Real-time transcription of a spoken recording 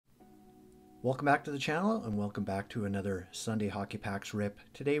Welcome back to the channel and welcome back to another Sunday Hockey Packs rip.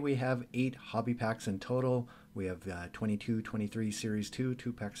 Today we have 8 hobby packs in total. We have 22-23 Series 2,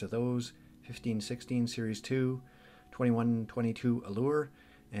 2 packs of those, 15-16 Series 2, 21-22 Allure,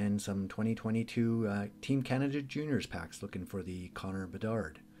 and some 2022 Team Canada Juniors packs looking for the Connor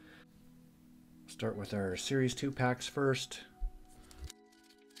Bedard. Start with our Series 2 packs first.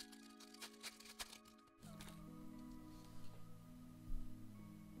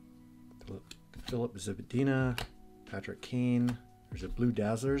 Philip Zadina, Patrick Kane. There's a Blue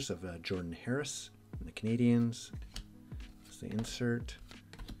Dazzlers of Jordan Harris from the Canadiens. That's the insert.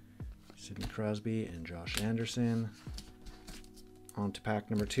 Sidney Crosby and Josh Anderson. On to pack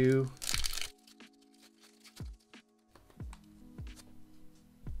number 2.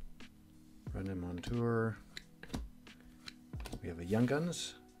 Brendan Montour. We have a Young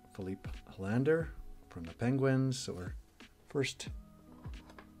Guns, Philippe Hollander from the Penguins. So our first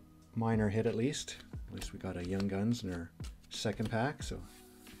minor hit at least. At least we got a Young Guns in our second pack. So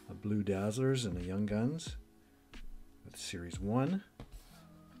a Blue Dazzlers and a Young Guns with Series 1.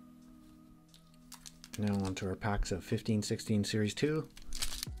 Now on to our packs of 15-16 Series 2.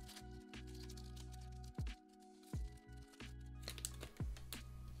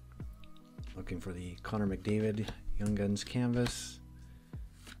 Looking for the Connor McDavid Young Guns canvas.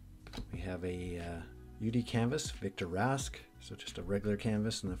 We have a UD canvas, Victor Rask. So just a regular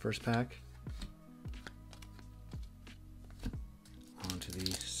canvas in the first pack. On to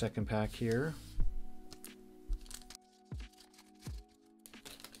the second pack here.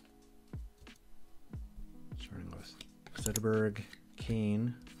 Starting with Zetterberg,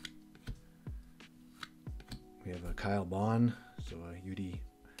 Kane. We have a Kyle Bond, so a UD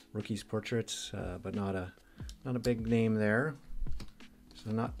Rookies Portraits, but not a big name there. So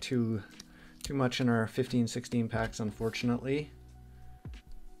not too much in our 15-16 packs, unfortunately.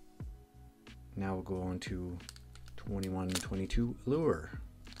 Now we'll go on to 21-22 Allure.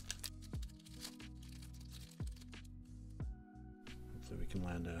 Hopefully we can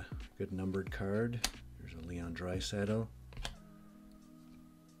land a good numbered card. There's a Leon Draisaitl.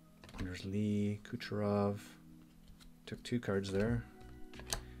 There's Lee Kucherov. Took 2 cards there.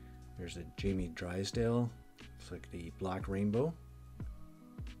 There's a Jamie Drysdale. Looks like the Black Rainbow.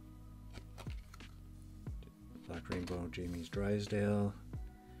 Black Rainbow, Jamie's Drysdale.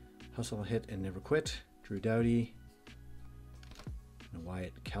 Hustle, Hit, and Never Quit, Drew Doughty. And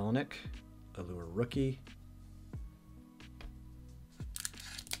Wyatt Kalynuk, Allure Rookie.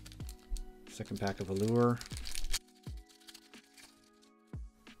 Second pack of Allure.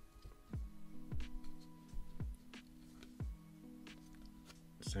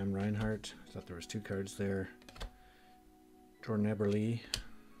 Sam Reinhart, I thought there was 2 cards there. Jordan Eberle.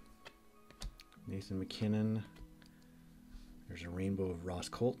 Nathan McKinnon. There's a rainbow of Ross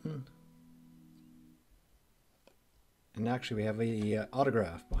Colton. And actually we have a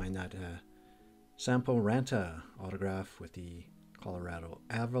autograph behind that. Sampo Ranta autograph with the Colorado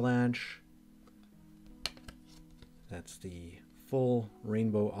Avalanche. That's the full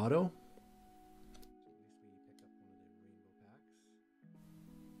rainbow auto.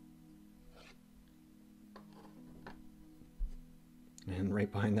 And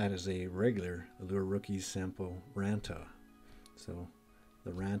right behind that is a regular Allure Rookies Sampo Ranta. So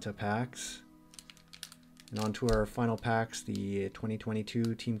the Ranta packs. And on to our final packs, the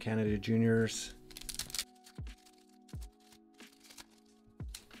 2022 Team Canada Juniors.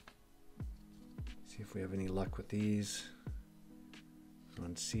 See if we have any luck with these.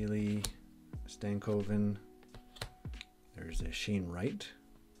 Ron Seeley, Stankoven. There's a Shane Wright.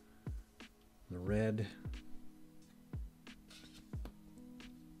 The red.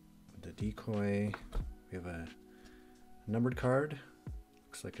 The decoy. We have a numbered card.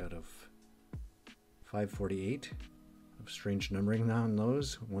 Looks like out of 548. Of strange numbering now on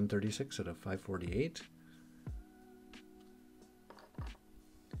those. 136 out of 548.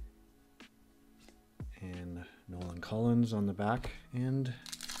 And Nolan Collins on the back. And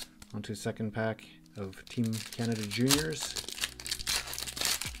onto second pack of Team Canada Juniors.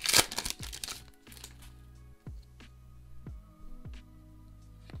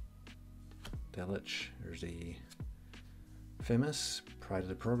 Delich, there's a Famous, Pride of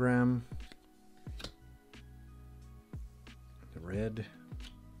the Program. The red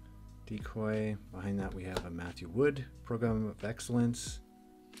decoy. Behind that we have a Matthew Wood, Program of Excellence.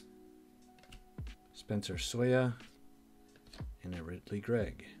 Spencer Soya, and a Ridley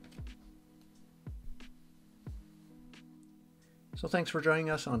Gregg. So thanks for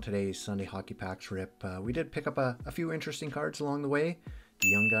joining us on today's Sunday Hockey Packs rip. We did pick up a few interesting cards along the way. The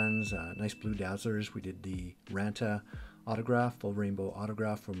Young Guns, nice Blue Dazzlers. We did the Ranta autograph, full rainbow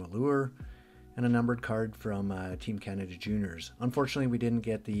autograph from Allure. and a numbered card from Team Canada Juniors. Unfortunately, we didn't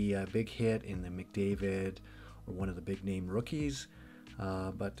get the big hit in the McDavid or one of the big name rookies,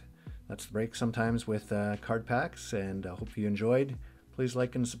 but that's the break sometimes with card packs, and I hope you enjoyed. Please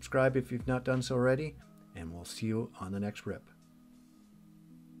like and subscribe if you've not done so already, and we'll see you on the next rip.